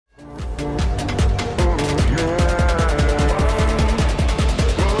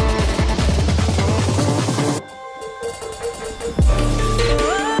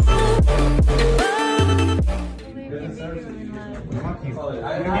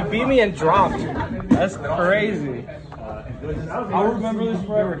He beat me and dropped. That's crazy. I'll remember this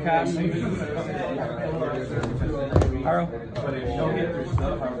forever, Cass. Haro.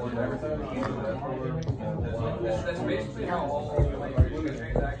 That's basically how all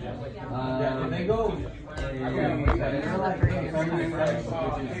they go.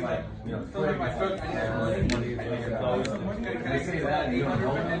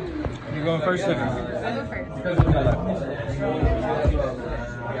 You're going first, I'll go first.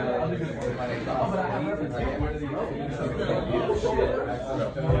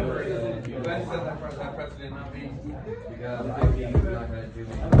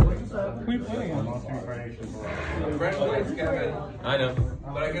 Who are you playing on? I know.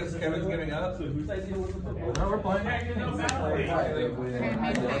 But I guess Kevin's giving up. No, we're playing.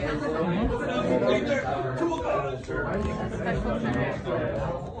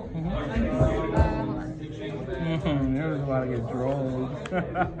 There's a lot of get trolled.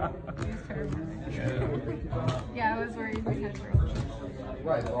 Yeah, I was worried because we're.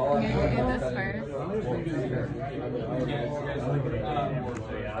 Right. I'm gonna do this first.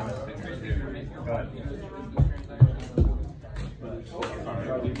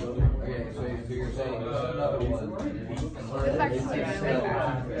 Okay, so you're saying there's another one. This actually I like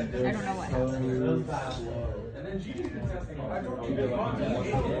that. I don't know what happened.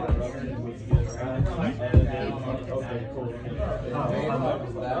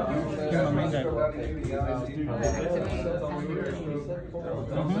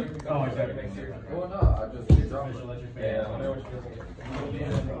 Oh, exactly. Well, no, I just drop it.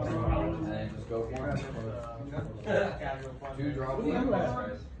 And then just go for it. 2 drop it.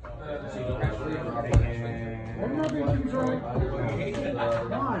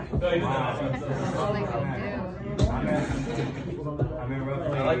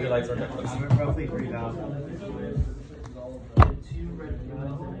 I like your lights are I'm at roughly 3,000.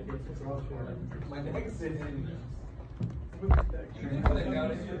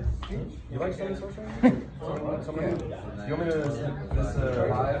 You like Sunny Social? Somebody? You want me to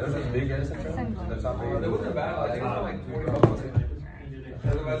there's this big innocent trail? The top big. It wasn't bad. Like 40 bucks. I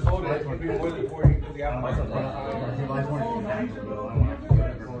told it when people went before you because you have my son.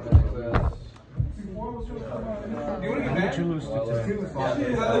 You want to get mad? You lose to I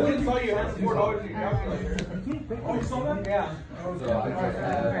didn't saw you had $4 in your calculator. Oh, you saw that? Yeah. I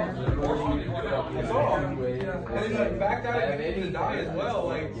saw him. And then he backed out and he to die as well.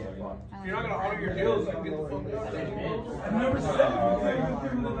 Like, if you're not going to honor your deals, like, get the fuck out. I've never said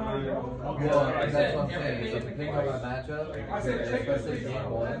Well, that's what I'm saying. So if you think about a matchup, especially game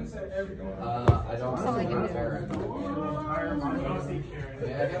 1, I don't have to prepare it.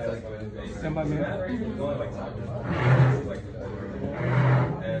 Yeah, I guess that's good. Stand by me.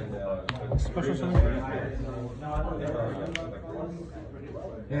 Special summon?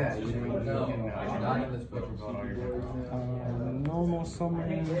 Yeah, Not in this book. Normal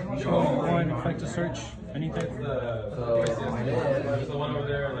summon. One, effect to search. Anything? So, there's the one over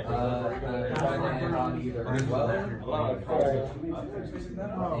there. Like, on either as well.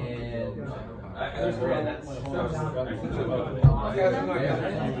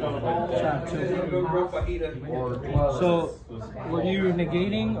 So, were you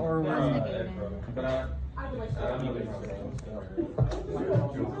negating or were you? But I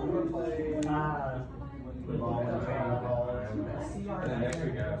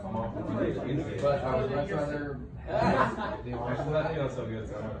would much rather That's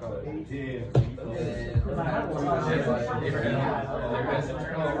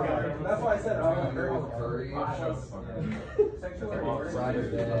why I said I'm very furry rather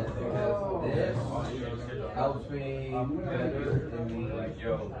than this helps me better in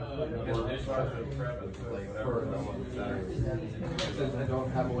since I don't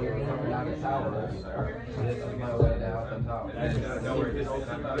have a way of coming down the towers. This is my way down the tower.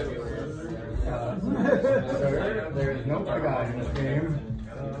 There's no big guy in this game.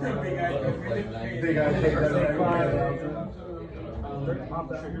 Big guy takes everything.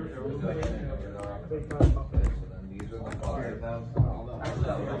 These are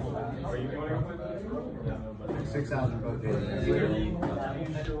the 6,000 both days.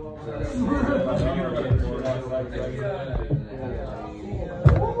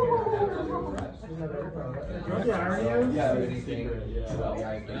 Yeah,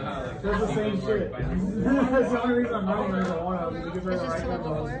 That's the same shit. That's the only reason I'm running is I want to. It's just 2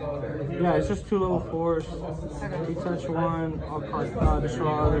 level 4? Yeah, it's just 2 level 4s. You touch one, all cards, destroy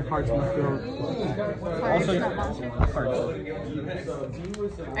all other cards in the field. Also, cards.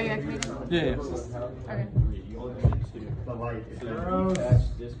 Are you activating? Yeah. Okay. The light.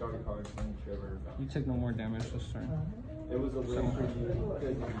 You take no more damage this turn.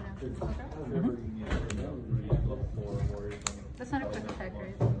 That's not a quick attack,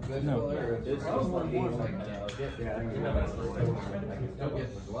 right? No.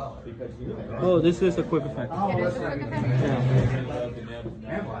 Oh, this is a quick effect. It is a quick attack?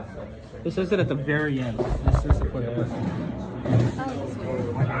 Yeah. It says it at the very end. This is a quick effect. Oh, that's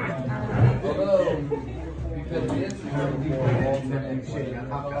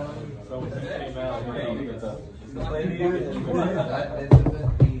weird.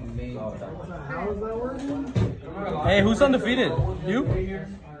 How is that working? Hey, who's undefeated? You?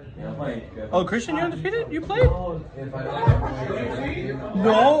 Oh, Christian, you're undefeated? You played?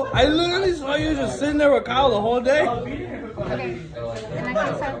 No, I literally saw you just sitting there with Kyle the whole day. Okay, and I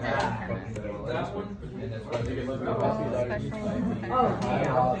can set that.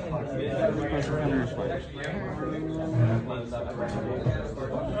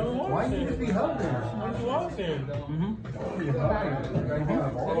 Why can't it be helping? I'll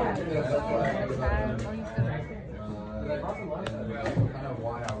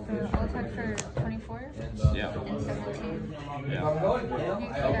attack for 24 Yeah. and 17. Yeah. You got it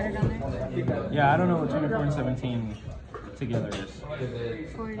on there? Yeah, I don't know what 24 and 17 together is.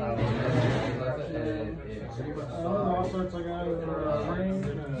 40. All sorts of guys that are trained.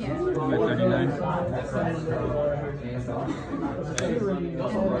 Yeah. Like 39.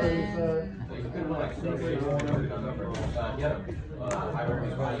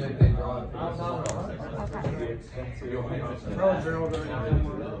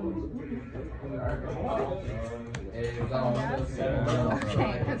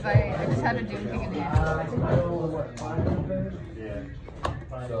 Okay, because I just had a Doom King in the end.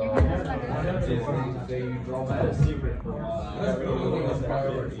 So, say you draw that as secret.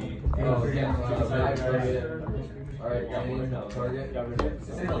 Alright, target.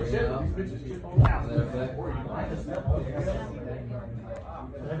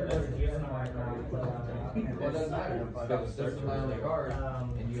 It doesn't matter. Because it's just my only card,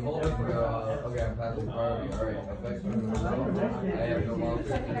 and you hold it for, okay, I'm passing priority. Alright, effects move. I have no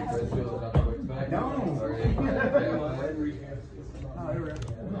monsters, any crit shields, not quick spec. No.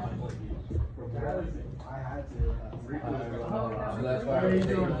 So that's why I was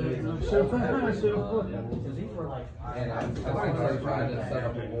taking and I'm actually trying to set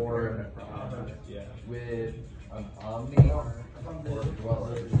up a board with an Omni or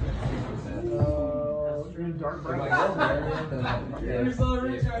Dweller. Dark If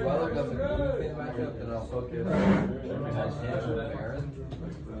Dweller doesn't move in the matchup, then I'll focus on Baron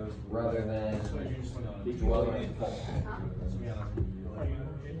rather than Dweller and Fall.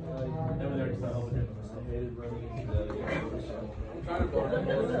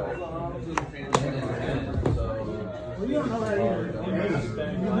 We don't know that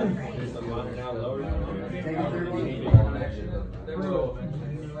either.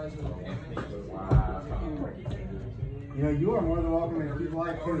 You know, you are more than welcome to keep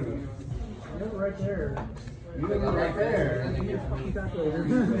life too. You're right there. You live right there. You You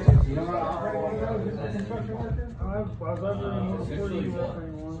know how to operate one of those? Construction worker? I was over in before you work for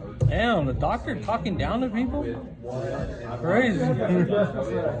anyone. Damn, the doctor talking down to people? Crazy. Oh,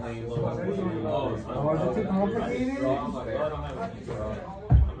 is it too complicated?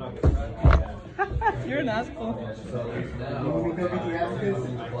 You're an asshole. So now, You want me to go get the advocates?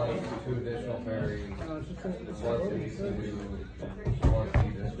 like 2 additional fairies, plus the ECU, plus the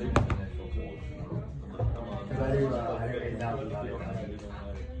initial Because I do 8,000.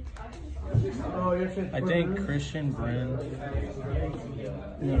 Oh, you're I think Christian, Bren.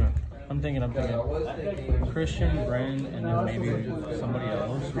 Yeah, I'm thinking Christian, Bren, and then maybe somebody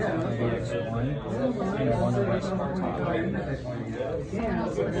else. X1 and one of us on top.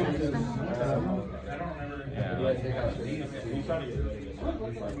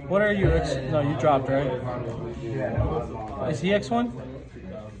 What are you? No, you dropped, right? Is he X1?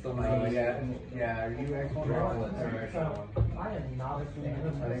 Yeah, are you X1? I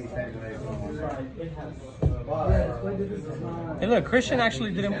think he's technically X1. Hey, look, Christian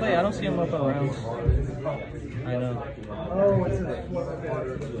actually didn't play. I don't see him up around. I know. Oh, it's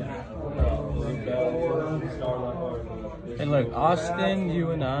Hey, look, Austin, you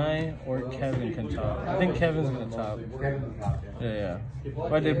and I, or Kevin can top. I think Kevin's gonna top. Yeah.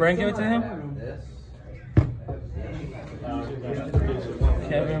 What, did Brent give it to him?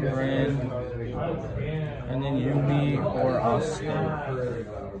 Kevin, Brent, and then you, me, or Austin.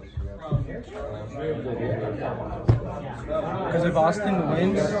 Because if Austin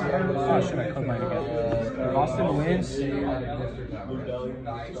wins, oh shit, I cut mine again. If Austin wins,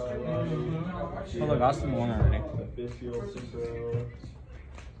 oh look, Austin won already.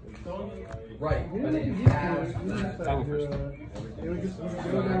 Right, but it has. It would just go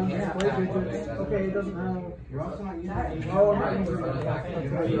down, display digits. Okay, it doesn't have. Oh, I'm not going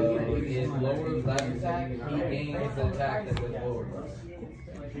to It lowers that attack, he gains the attack that was lowered.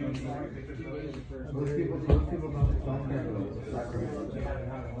 Most people don't get those.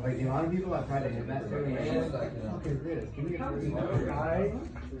 Like the amount of people that try to hit that thing. What the fuck is this? Give me a first. I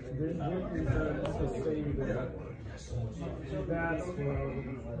didn't get to save it. That's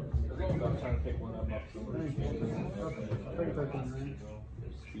what I'm trying to pick one up.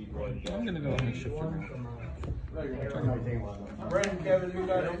 I'm gonna go ahead and shift it. Brandon, Kevin, who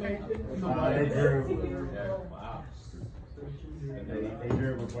got it? They drew. Wow. They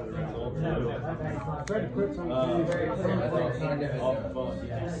drew before the round over.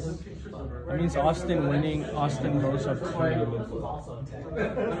 That means Austin winning. Austin goes up to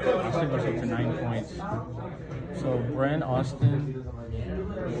 9 points. So Bren, Austin,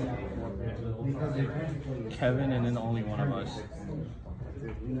 Kevin, and then only one of us.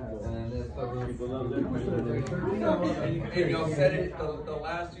 If y'all said it the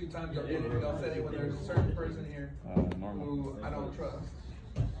last few times y'all did it, y'all said it when there's a certain person here who I don't trust.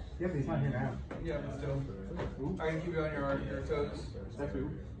 Yeah, but he's not here now. Yeah, but still. I can keep you on your toes. No,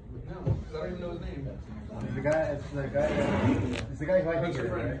 because I don't even know his name. It's the guy who I think you're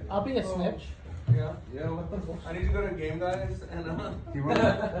right? I'll be a snitch. Yeah. I need to go to Game Guys and He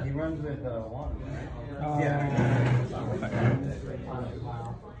runs with Juan, right? Yeah.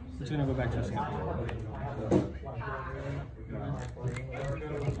 It's gonna go back to us again.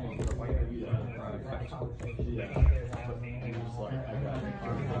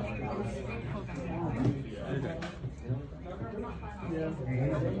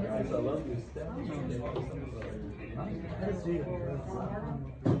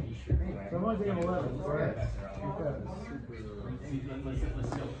 So I'm only taking 11. Right.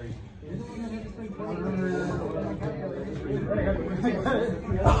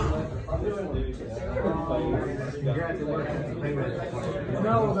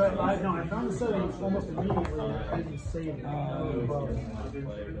 No, I found the settings almost immediately. I didn't save it. I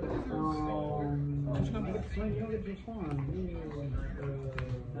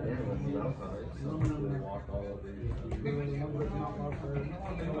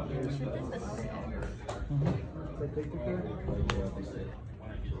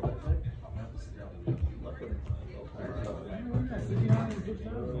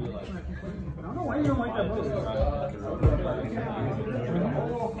don't know why you don't like that book.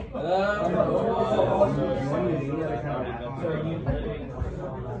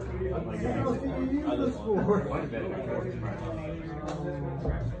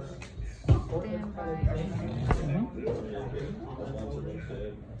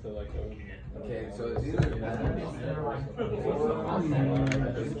 Okay, so it's either that or I've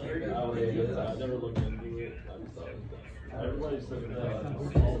never looked into it. Everybody's looking at it.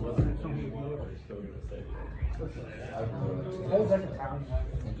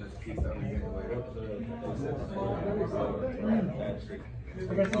 and just keep everything away.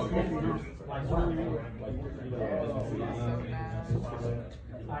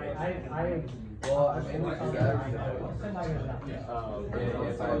 Well, I mean, like that.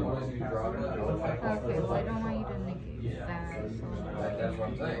 If I wanted to drop it, I would have Okay, well, I don't want you to negate that. That's what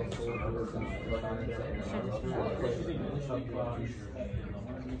I'm saying.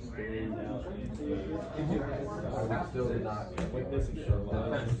 I would still not. So that's what I'm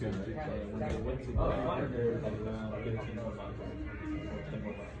saying. Like, if I really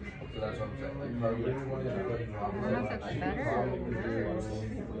wanted to put I don't know if that's better or worse.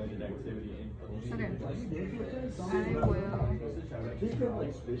 Okay.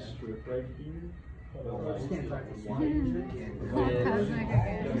 I will. Cosmic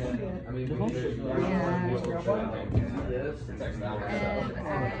again. I mean,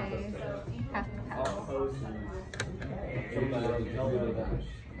 Yeah. And I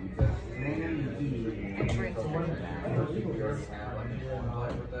have to pass. It breaks it.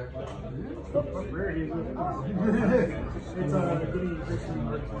 It's getting Christian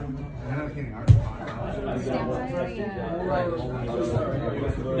art time. I'm not kidding. Stand by or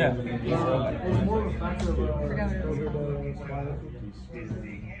Yeah. It's more of a factor of Forgot what it was.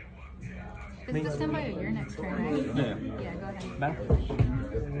 It's the standby of your next turn, right? Yeah. Yeah, go ahead. Battle.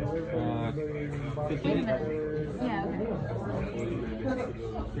 Wait a minute. Yeah, okay.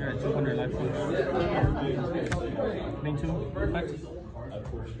 You're at 200 life points. Yeah. Main 2, 5.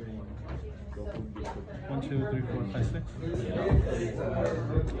 1, 2, 3, 4, 5, 6.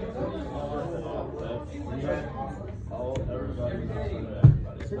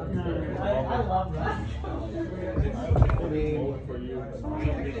 I love that. You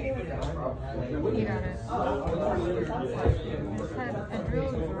got it. I had a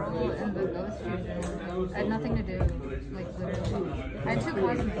drill girl in the ghost fusion. I had nothing to do, like literally. I had 2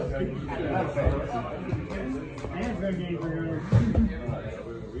 classmates. And good game for you.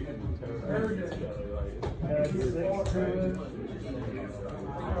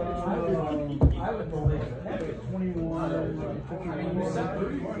 21,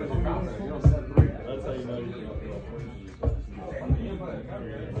 51. That's how you know you're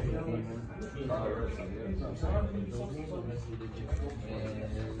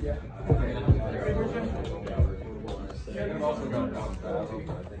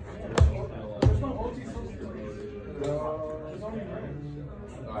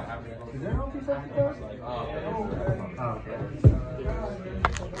Is there an OT safety class? Oh, okay.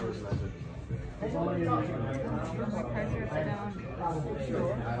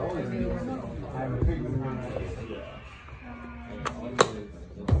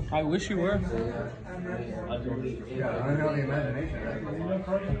 I wish you were. Yeah, I don't know the imagination, right?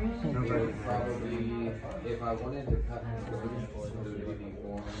 Probably, if I wanted to cut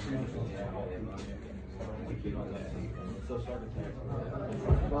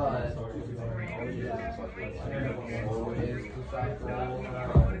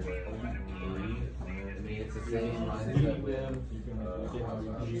it's the same mindset with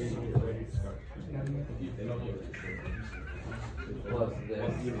plus this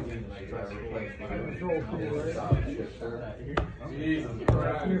Jesus this plus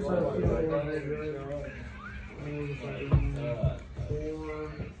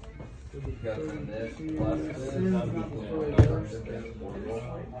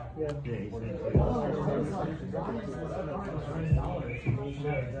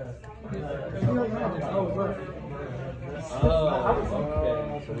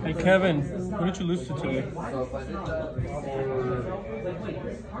Hey Kevin, who did you lose to today? To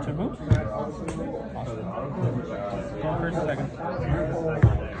who? Oh, first and second.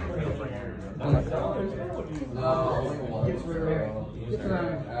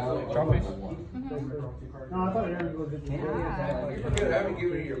 Trophies? No, I thought Aaron was good. I haven't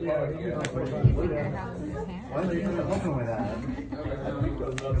given you your product yet. Why are you looking with that?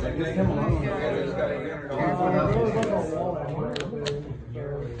 Just come along.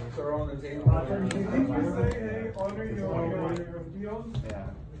 They're on the table. Yeah.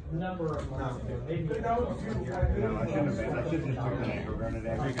 No, I shouldn't have been. I should have just took the name for granted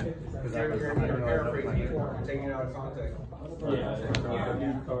because I was Taking it out of context.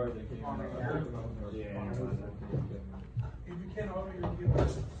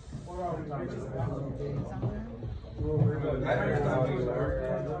 That hairstyle you learn.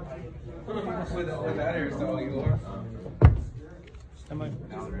 With that hairstyle you learn. Stand by.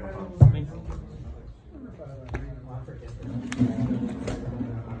 Me.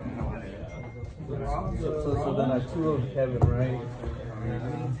 So then I threw Kevin, right?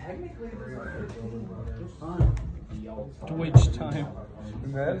 Which time?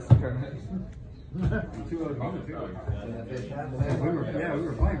 Madison tournament. we were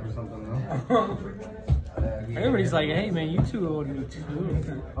playing for something though. Everybody's like, hey man, you too old, you too.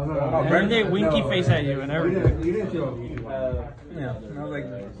 Oh, no, And then they winky face at you and everything. You didn't show me. Yeah, and I was like,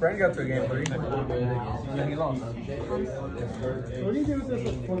 Brand got to a game 3. And he lost. what do you do with this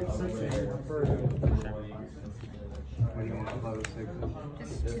with 46 here? When you want to play with 6.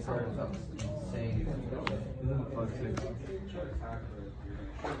 Just 2 songs.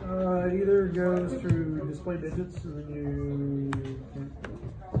 It either goes through display digits and then you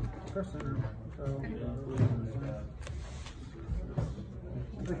press enter. So,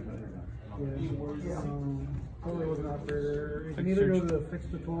 probably wasn't out there. It can either go to the fixed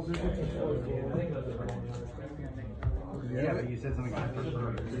to 12 digits or 44. Yeah, but you said something I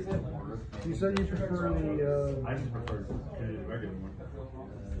prefer. You said you prefer the. I just prefer the regular one.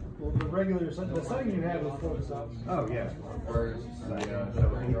 Well, the regular setting, the setting you have is 46. Oh, yeah.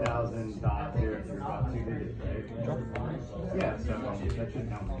 So 8,000 dot here for about 2 digits, right? Yeah, so that should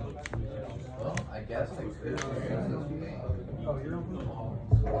count. Well, I guess I could. Oh, you're on.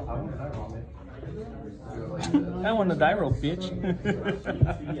 I want that wrong, man. I won the die roll, bitch.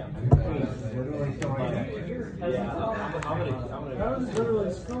 That was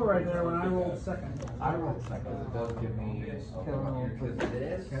literally score right there when I rolled second. I rolled second. It does give me.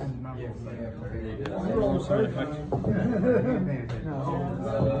 You rolled third. On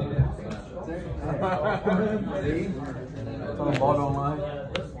the ball don't lie.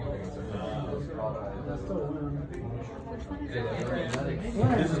 That's still a win. one is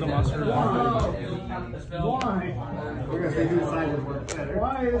it? This is the monster. Why? We're gonna say who decided work better.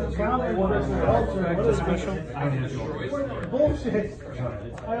 Why is it counter versus ultra? What is Special. bullshit?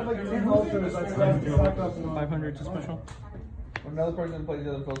 I have like 10 ultras. I stack up and 500 to special. When another person plays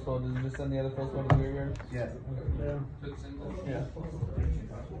the other fill spell, does it just send the other fill spell to the graveyard? Yes. Yeah.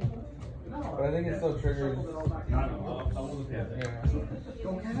 But I think it still triggers. Yeah.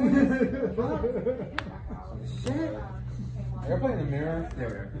 You're playing the mirror.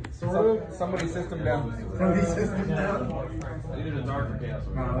 There Somebody's system down. Somebody's system down.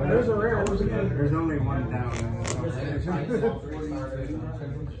 No, there's a rare. There's only one down.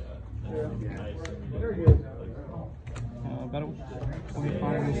 Very good. Battle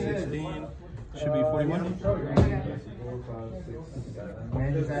 25 and 16. Should be 41.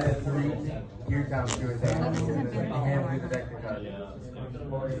 Man just added 3 gear counts to his hand. Hand through the deck to cut.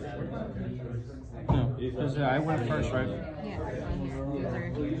 No, because I went first, right? Yeah.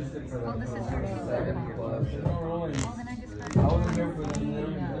 Oh, this is her. Oh, then I discarded. I wasn't here for them.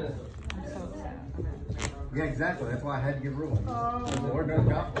 I'm so sad. Yeah, exactly. That's why I had to give ruling. Lord knows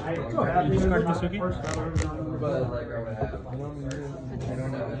God. I'm so happy. Discard Masuki? But like I would have. I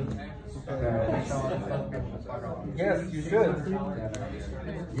don't know. Yes, you should.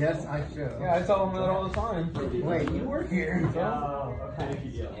 Yes, I should. Yeah, I tell them that all the time. Wait, you work here.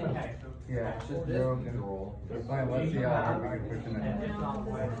 Yeah, you're okay. Fine, let's see how hard we can push him in.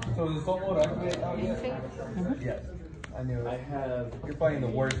 So is the soul mode activate out yet? Yes. I knew it. You're playing the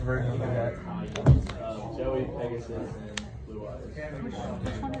worst version of that. Joey, Pegasus, and Blue Eyes.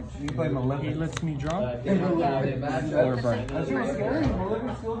 You play Malefic. He lets me draw? Or burn. That's really scary.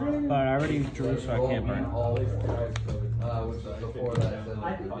 Malefic's still doing? But I already drew, so I can't burn. Which is before that.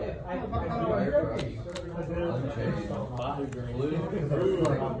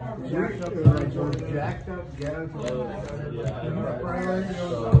 Jacked up, ghetto.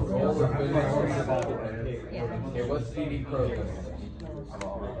 Okay, what's CD Pro?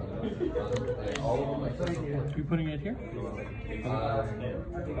 All of them. You putting it here?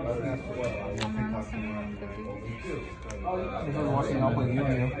 This is watching I'll play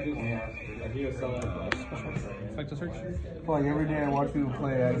Yu-Gi-Oh. Like to search? Well, like every day I watch people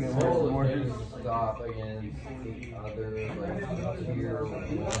play, I get more and more. Stop against the other like tier.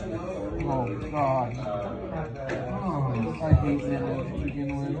 Oh God. Oh, I hate that to begin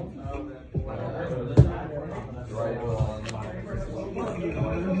with. Right on.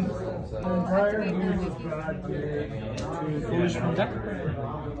 Foolish from deck?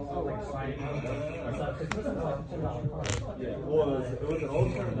 It was an old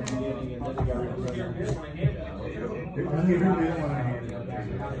term in the beginning, and then they got rid of it.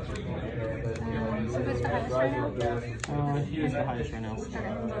 So who's the highest right now? He is the highest right now.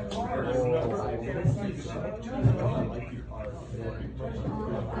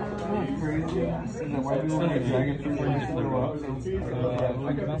 Crazy. Is that why people want to dragon fruit when you throw up?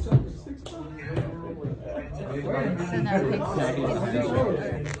 Like a bounce? So now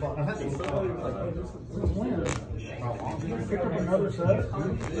Pick up another set.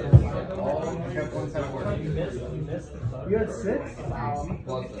 You had 6?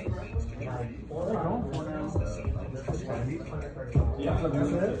 What are they going for now?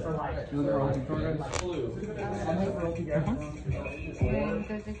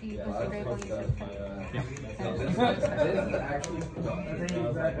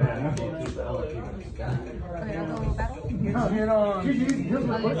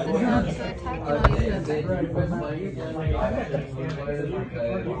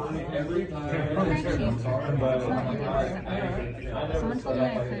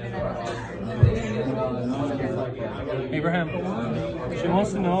 Abraham, she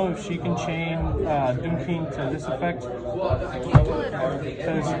wants to know if she can chain Doom King to this effect.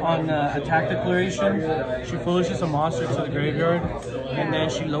 Because on attack declaration, she foolishes a monster to the graveyard, and then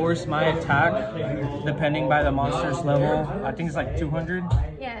she lowers my attack depending by the monster's level. I think it's like 200.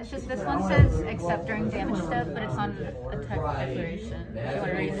 Yeah, it's just this one says except during damage step, but it's on attack declaration. If you want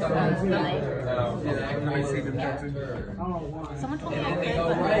to read it, someone told me I could,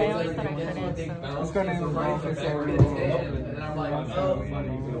 but I always thought I couldn't. So. Let's go name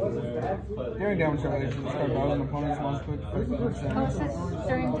during damage relation, start battling opponent's monster quick 50%. Oh, it says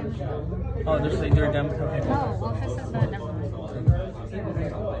during damage. Oh, there's like during damage. Okay. Oh, well, if it says that, never mind.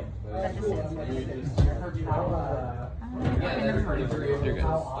 That just is.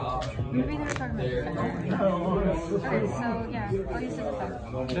 Maybe they're talking about defender. Okay, so yeah, I'll use it as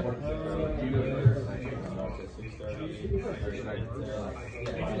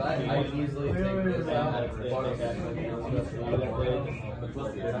I easily take this out.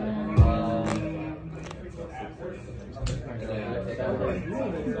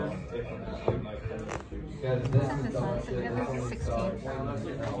 Send this one. So we have this is 16. So,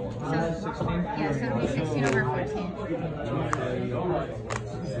 16? yeah, so it'd be 16 over 14.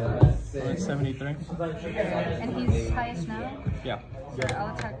 That's 73. And he's highest now? Yeah. So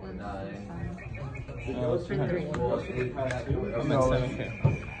I'll attack with 300. I'm at 7K.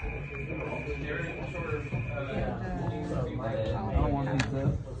 I don't want pizza.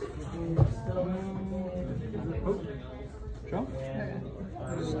 Draw?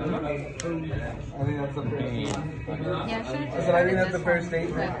 I think that's the first. Yeah, sure. I said I think that's the first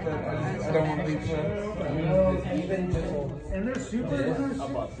statement, but I don't want pizza. And they're super.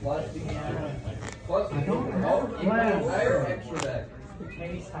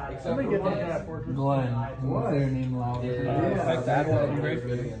 Somebody get like that fortress. Glenn, what's their name louder? Like that one, great.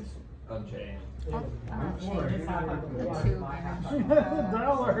 $1.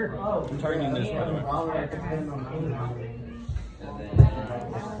 I'm targeting this, by the way.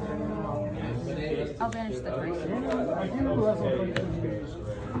 I'll banish the first. I do know who that's like.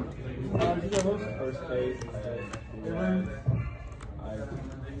 First case.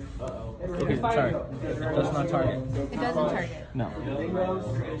 Okay, sorry. It does not target. It doesn't target. No.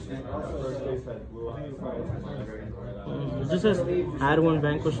 It just says add one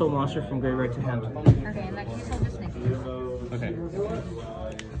Vanquish soul monster from graveyard to hand. Okay, in that case, I'll just negate it. Okay.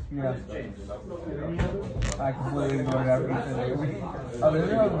 Yeah. I completely ignored everything. Oh,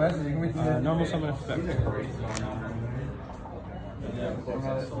 there's no messaging me. Normal summon effect.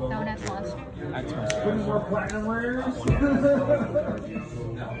 Known as monster. Axe Put monster. more platinum rares.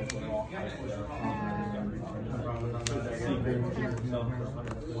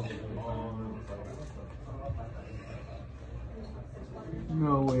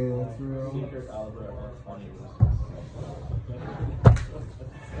 No way, that's real.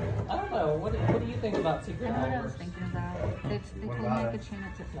 I don't know. What do you think about Secret That's what I Albert? was thinking about. They told me I could chain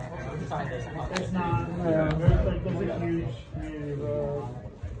it to 5. It's not. Yeah, there's like there's a huge community of.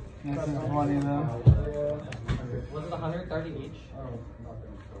 This is funny though. Was it 130 each?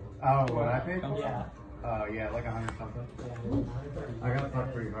 Oh, what I paid? Yeah. Yeah, like 100 something. I got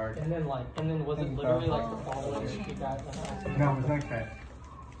fucked pretty hard. And then was it literally like the following week you got? No, it was next day.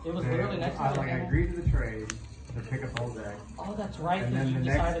 It was literally next I week. agreed to the trade to pick up the whole deck. Oh, that's right. And Because then you the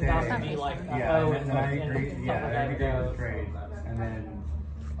next decided not to day, be like, yeah, oh, and then I and agreed, stuff yeah, like I that agreed to to go. the trade. And then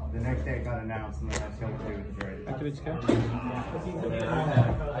the next day it got announced, and then I still went through with the trade. Activate skill. I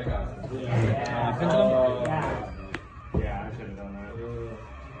got it. Pendulum. Yeah, I should have done that.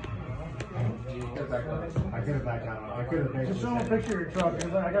 I could have backed out. I could have made Just show them a picture of your truck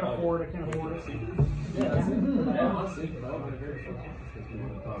because I got a Ford. I can't afford it.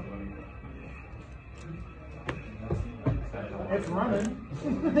 It's running.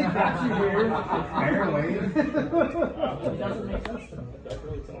 They got you here. Barely. It doesn't make sense to me.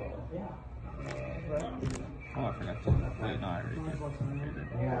 Oh, I forgot to. Wait, no, I already did.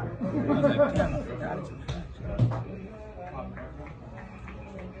 Yeah. I was like, damn, I forgot to.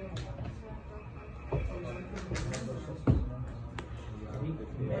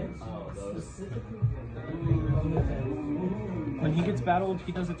 When he gets battled,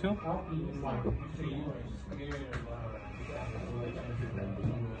 he does it too?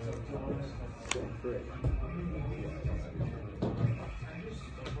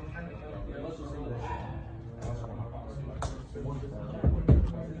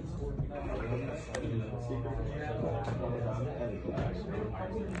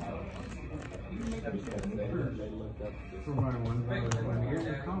 For one here's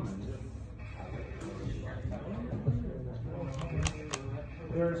the comment.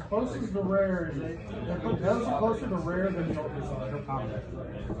 They're as close as the rare as they. Those are closer to rare than the common.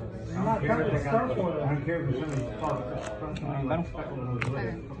 I'm not cutting the stuff for I them. don't care if it's somebody's fault.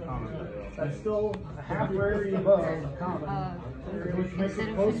 That's still a half rarity above common. Which makes Instead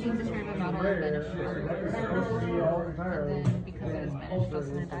it of closer finishing to this river model, I'll rare. banish That is supposed to be all entirely. and then because it was banished, I'll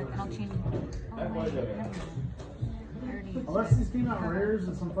send it back and I'll chain. Oh wait, never mind. I already Unless said- these came out rares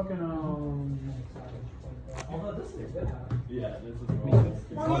and some fucking Yeah, this is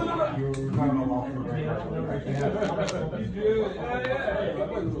You were talking about Walker.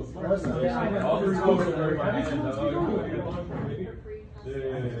 Unless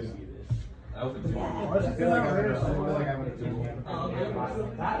these came out rares. I feel like I would have done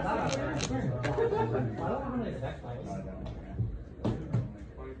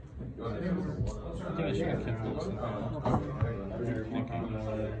I think I should have kept this. Thinking.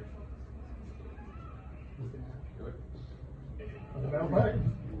 Battle back.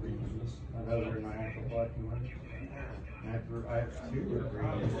 Those are my actual play. I have 2 or 3.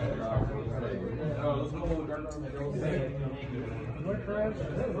 What crabs?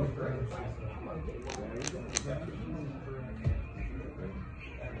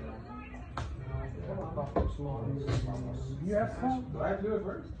 You have some? Do I have to do it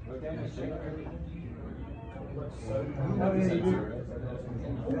first? Okay.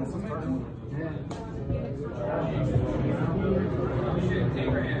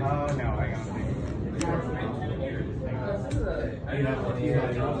 No, I got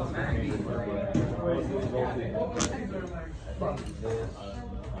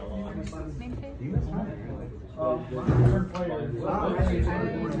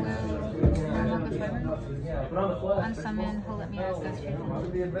On summon, he'll let me ask us for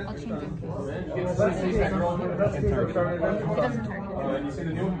I'll change it. It doesn't target. You see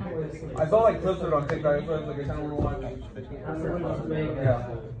the new? I saw like clips of it on TikTok. So I was like, I kind of want to watch. Yeah.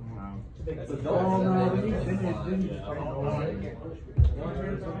 What's the defense?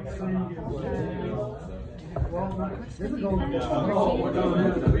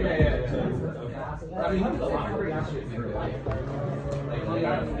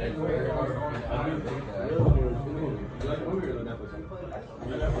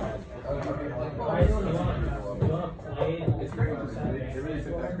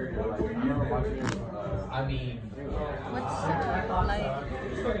 I mean, What's like?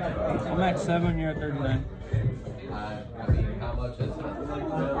 I'm at 7, you're at 39. I mean, how much is it?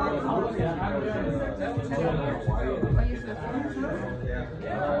 What you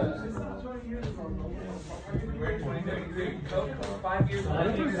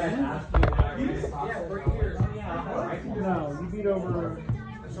said? No, you beat over.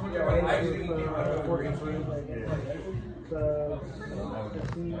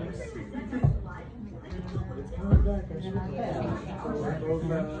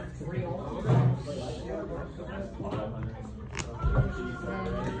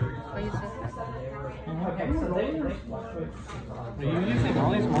 You're using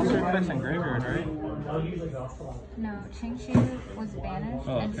all these monster effects in graveyard, right? No, Ching-Chi was banished,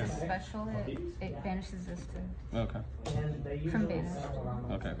 and to special it banishes this too. Okay. From banished.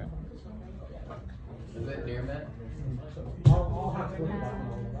 Okay. Is it near man?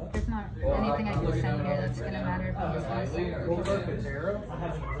 There's not anything I can send here that's gonna matter about this list. And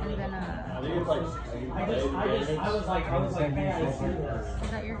then is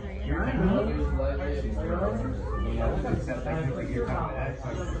that your grade?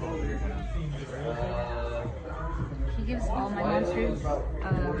 He gives all my monsters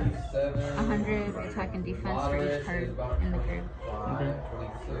 100 attack and defense for each card in the group. Okay.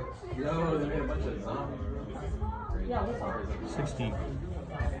 16.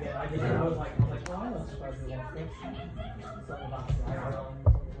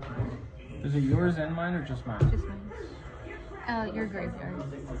 Is it yours and mine or just mine? Just mine. Your graveyard.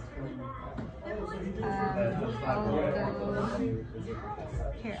 I'll go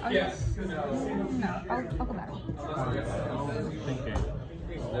here. I'll just I'll go back. Thank you.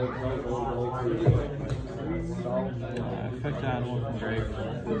 Effect animal from grave.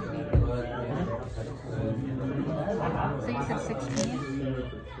 So you said 16?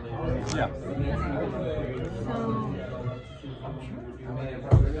 Yeah. Okay. So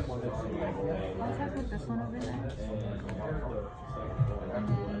I'll attack with this one over there. And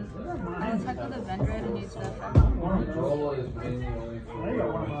then I'll attack with a Vendread and use the effect.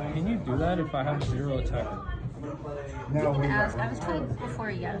 Can you do that if I have 0 attack? No, we ask. I was told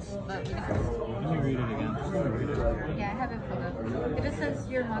before yes, but we can ask. Let me read it again. Yeah, I have it pulled up. It just says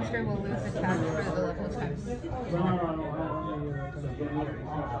your monster will lose attack for the level of times.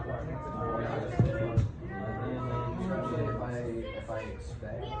 If I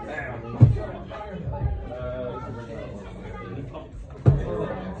expect.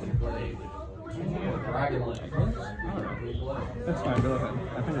 That's fine, go ahead.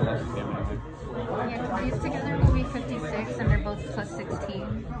 I think I lost this game anyway. Yeah, because these together will be 56 and they're both plus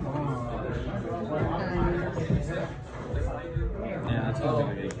 16. Yeah, that's not a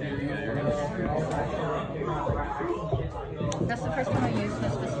good game. That's the first one I used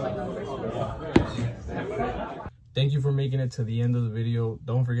was this numbers. Thank you for making it to the end of the video.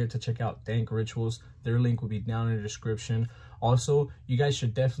 Don't forget to check out Dank Rituals. Their link will be down in the description. Also, you guys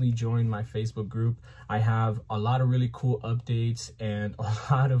should definitely join my Facebook group. I have a lot of really cool updates and a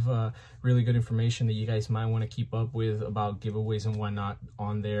lot of really good information that you guys might want to keep up with about giveaways and whatnot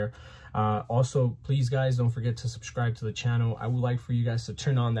on there. Also, please guys, don't forget to subscribe to the channel. I would like for you guys to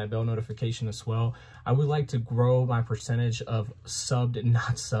turn on that bell notification as well. I would like to grow my percentage of subbed and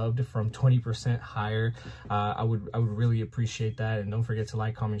not subbed from 20% higher. I would really appreciate that. And don't forget to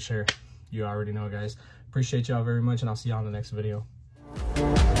like, comment, share. You already know, guys. Appreciate y'all very much, and I'll see y'all in the next video.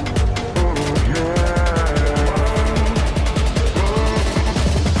 Yeah.